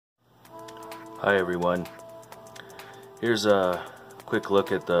Hi everyone. Here's a quick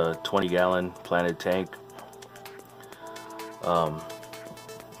look at the 20-gallon planted tank.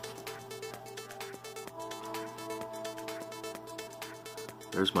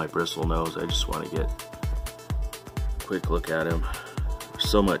 There's my bristle nose. I just want to get a quick look at him. There's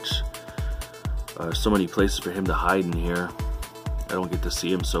so many places for him to hide in here. I don't get to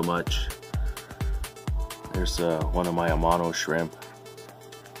see him so much. There's one of my Amano shrimp.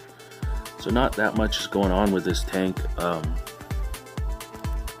 So not that much is going on with this tank.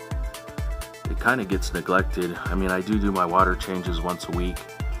 It kind of gets neglected. I mean, I do my water changes once a week,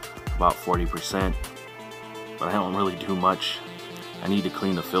 about 40%, but I don't really do much. I need to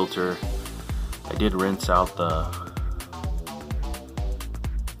clean the filter. I did rinse out the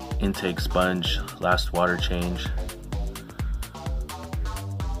intake sponge last water change.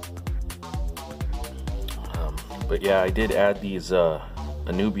 But yeah, I did add these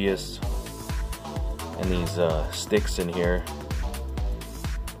Anubias and these sticks in here.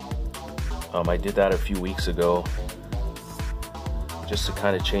 I did that a few weeks ago just to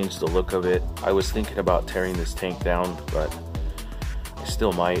kind of change the look of it. I was thinking about tearing this tank down, but I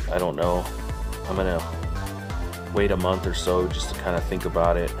still might. I don't know. I'm gonna wait a month or so just to kind of think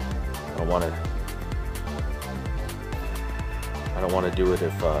about it. I don't want to do it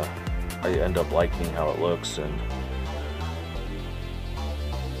if I end up liking how it looks. And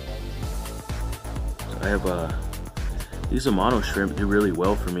I have these Amano shrimp do really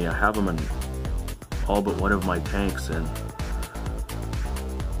well for me. I have them in all but one of my tanks, and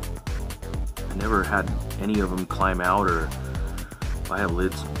I never had any of them climb out, or I have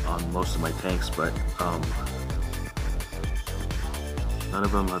lids on most of my tanks, but none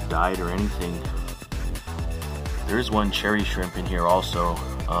of them have died or anything. There is one cherry shrimp in here also.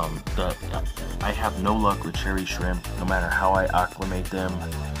 I have no luck with cherry shrimp, no matter how I acclimate them.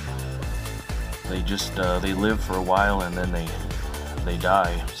 They just they live for a while and then they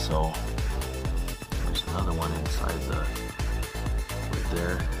die. So there's another one inside right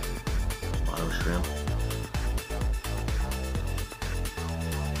there, Amano shrimp.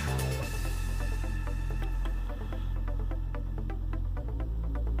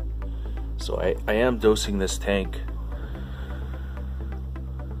 So I am dosing this tank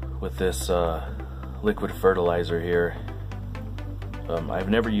with this liquid fertilizer here. I've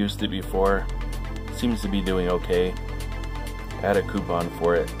never used it before. Seems to be doing okay. I had a coupon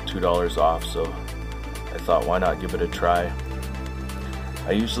for it, $2 off, so I thought, why not give it a try.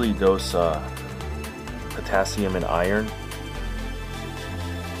 I usually dose potassium and iron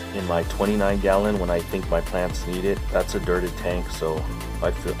in my 29-gallon when I think my plants need it. That's a dirted tank, so I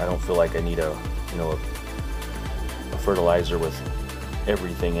don't feel like I need a fertilizer with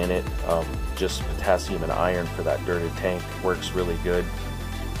everything in it. Just potassium and iron for that dirted tank works really good.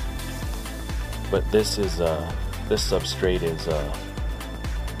 But this substrate is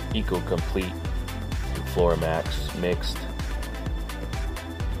Eco-Complete and Floramax mixed.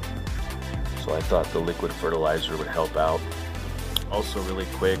 So I thought the liquid fertilizer would help out. Also, really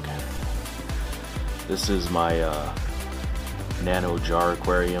quick, this is my nano jar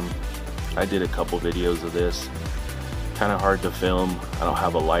aquarium. I did a couple videos of this. Kind of hard to film. I don't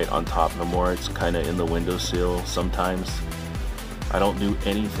have a light on top no more. It's kind of in the windowsill sometimes. I don't do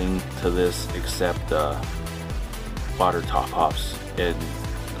anything to this except water top offs, and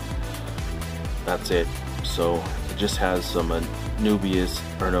that's it. So it just has some Anubias,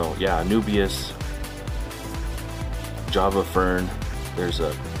 Java fern. There's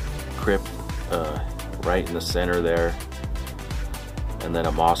a crypt right in the center there, and then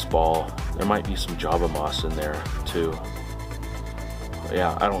a moss ball. There might be some Java moss in there too. But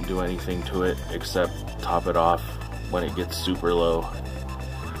yeah, I don't do anything to it except top it off when it gets super low.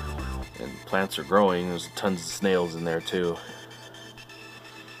 And plants are growing. There's tons of snails in there too.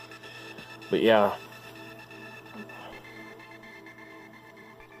 But yeah,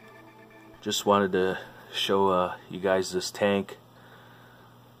 just wanted to show you guys this tank.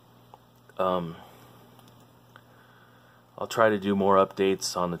 I'll try to do more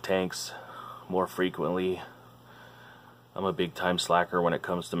updates on the tanks more frequently. I'm a big time slacker when it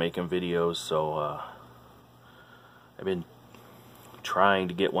comes to making videos, so I've been trying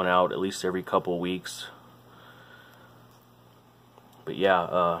to get one out at least every couple weeks. But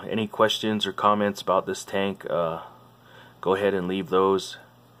yeah, any questions or comments about this tank, go ahead and leave those.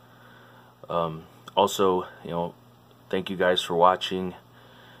 Also, thank you guys for watching,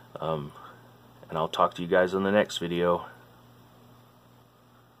 and I'll talk to you guys in the next video.